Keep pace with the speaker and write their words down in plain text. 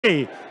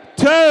3,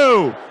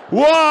 2,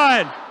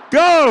 1,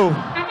 go!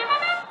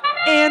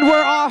 And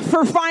we're off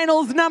for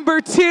finals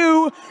number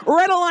 2.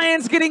 Red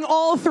Alliance getting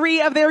all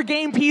 3 of their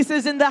game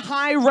pieces in the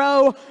high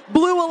row.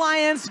 Blue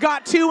Alliance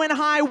got 2 in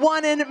high,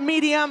 1 in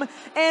medium,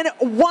 and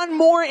 1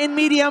 more in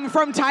medium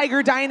from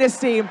Tiger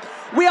Dynasty.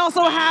 We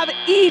also have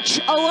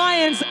each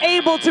alliance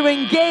able to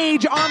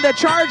engage on the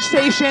charge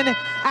station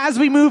as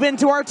we move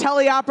into our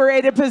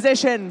teleoperated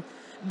position.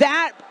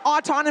 That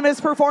autonomous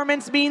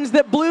performance means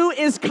that Blue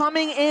is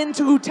coming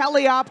into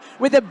teleop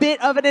with a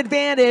bit of an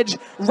advantage.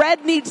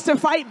 Red needs to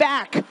fight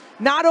back,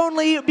 not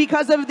only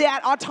because of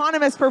that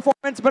autonomous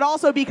performance, but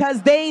also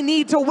because they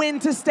need to win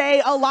to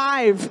stay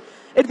alive.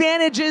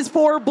 Advantages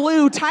for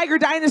Blue. Tiger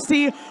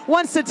Dynasty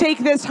wants to take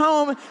this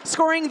home,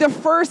 scoring the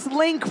first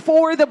link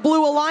for the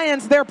Blue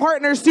Alliance. Their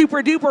partner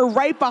Super Duper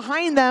right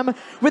behind them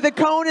with a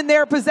cone in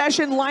their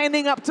possession,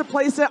 lining up to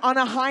place it on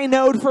a high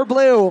node for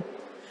Blue.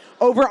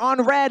 Over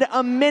on Red,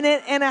 1.5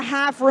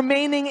 minutes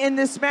remaining in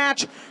this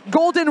match.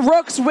 Golden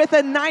Rooks with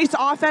a nice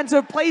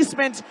offensive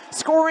placement,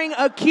 scoring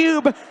a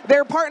cube.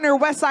 Their partner,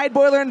 Westside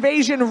Boiler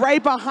Invasion,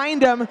 right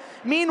behind them.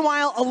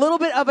 Meanwhile, a little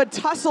bit of a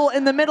tussle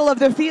in the middle of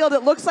the field.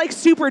 It looks like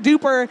Super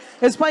Duper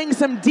is playing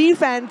some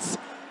defense.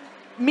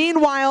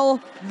 Meanwhile,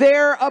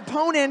 their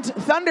opponent,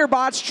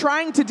 Thunderbots,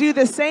 trying to do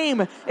the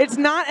same. It's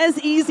not as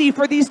easy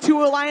for these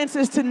two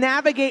alliances to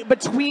navigate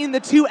between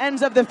the two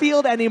ends of the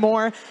field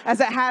anymore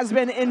as it has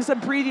been in some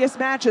previous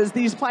matches,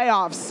 these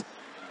playoffs.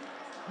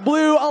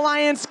 Blue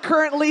Alliance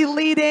currently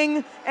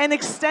leading and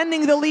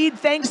extending the lead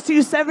thanks to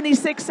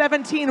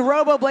 76-17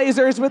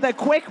 Roboblazers with a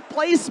quick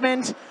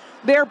placement.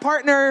 Their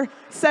partner,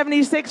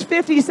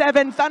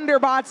 76-57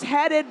 Thunderbots,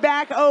 headed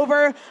back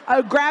over,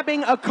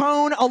 grabbing a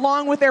cone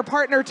along with their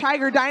partner,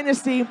 Tiger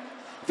Dynasty.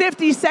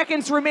 50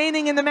 seconds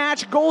remaining in the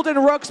match.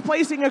 Golden Rooks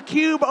placing a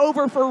cube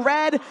over for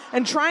Red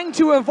and trying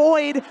to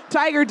avoid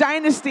Tiger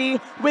Dynasty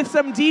with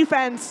some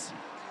defense.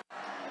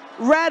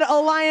 Red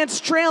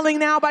Alliance trailing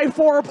now by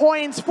 4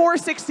 points.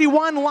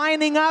 461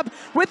 lining up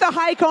with a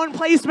high cone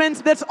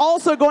placement that's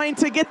also going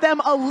to get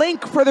them a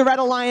link for the Red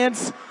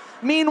Alliance.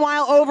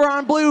 Meanwhile, over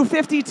on Blue,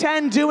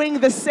 50-10 doing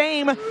the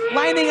same,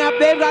 lining up.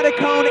 They've got a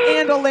cone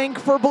and a link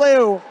for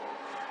Blue.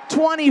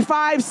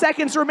 25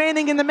 seconds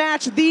remaining in the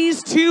match.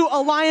 These two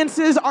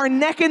alliances are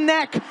neck and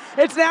neck.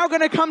 It's now going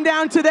to come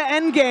down to the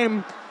end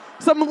game.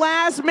 Some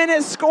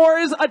last-minute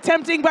scores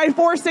attempting by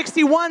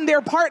 461.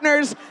 Their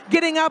partners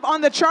getting up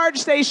on the charge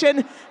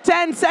station.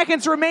 10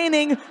 seconds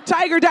remaining.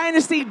 Tiger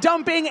Dynasty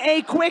dumping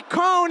a quick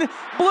cone.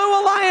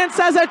 Blue Alliance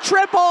has a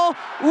triple.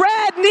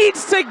 Red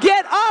needs to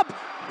get up.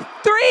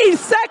 3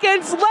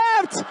 seconds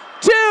left.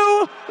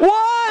 2,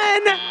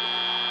 1.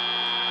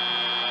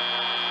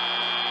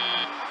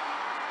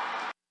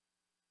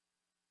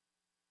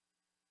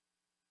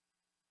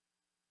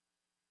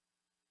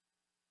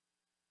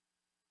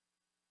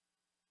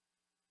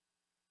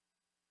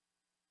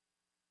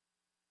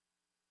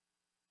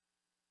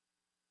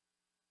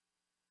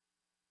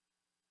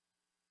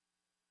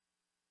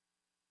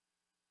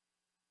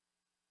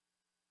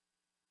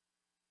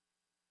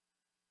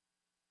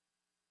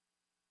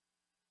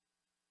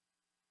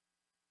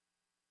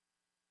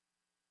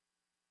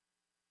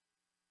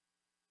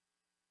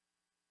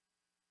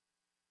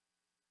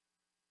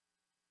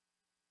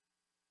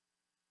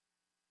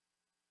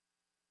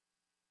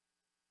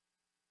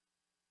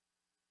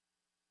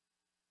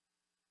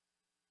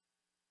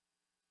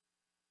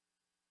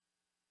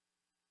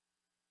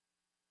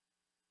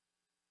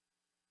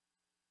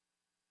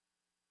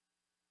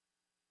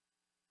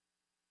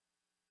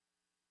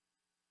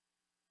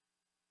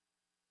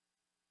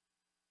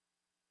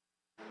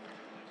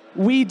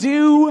 We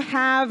do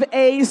have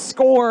a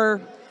score.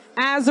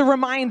 As a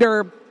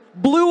reminder,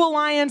 Blue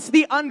Alliance,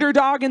 the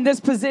underdog in this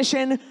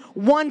position,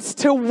 wants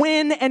to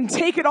win and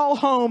take it all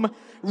home.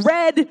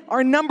 Red,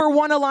 our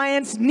 #1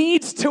 alliance,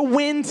 needs to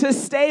win to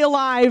stay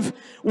alive.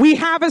 We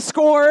have a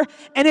score,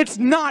 and it's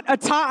not a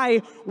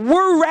tie.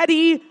 We're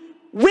ready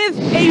with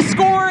a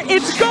score.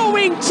 It's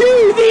going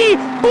to the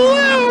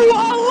Blue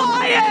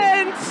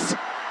Alliance,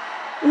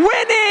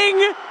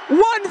 winning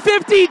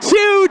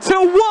 152 to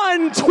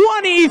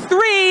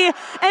 123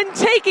 and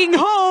taking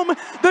home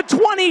the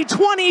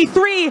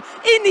 2023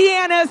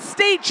 Indiana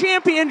State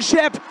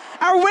Championship.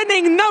 Our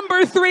winning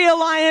 #3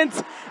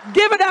 alliance.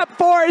 Give it up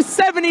for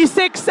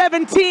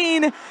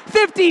 76-17,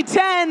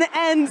 50-10,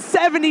 and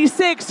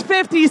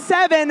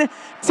 76-57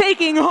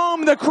 taking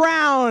home the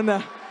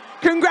crown.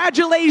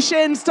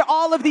 Congratulations to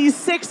all of these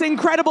 6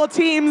 incredible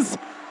teams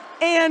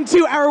and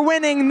to our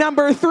winning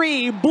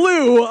 #3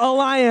 Blue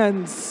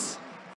Alliance.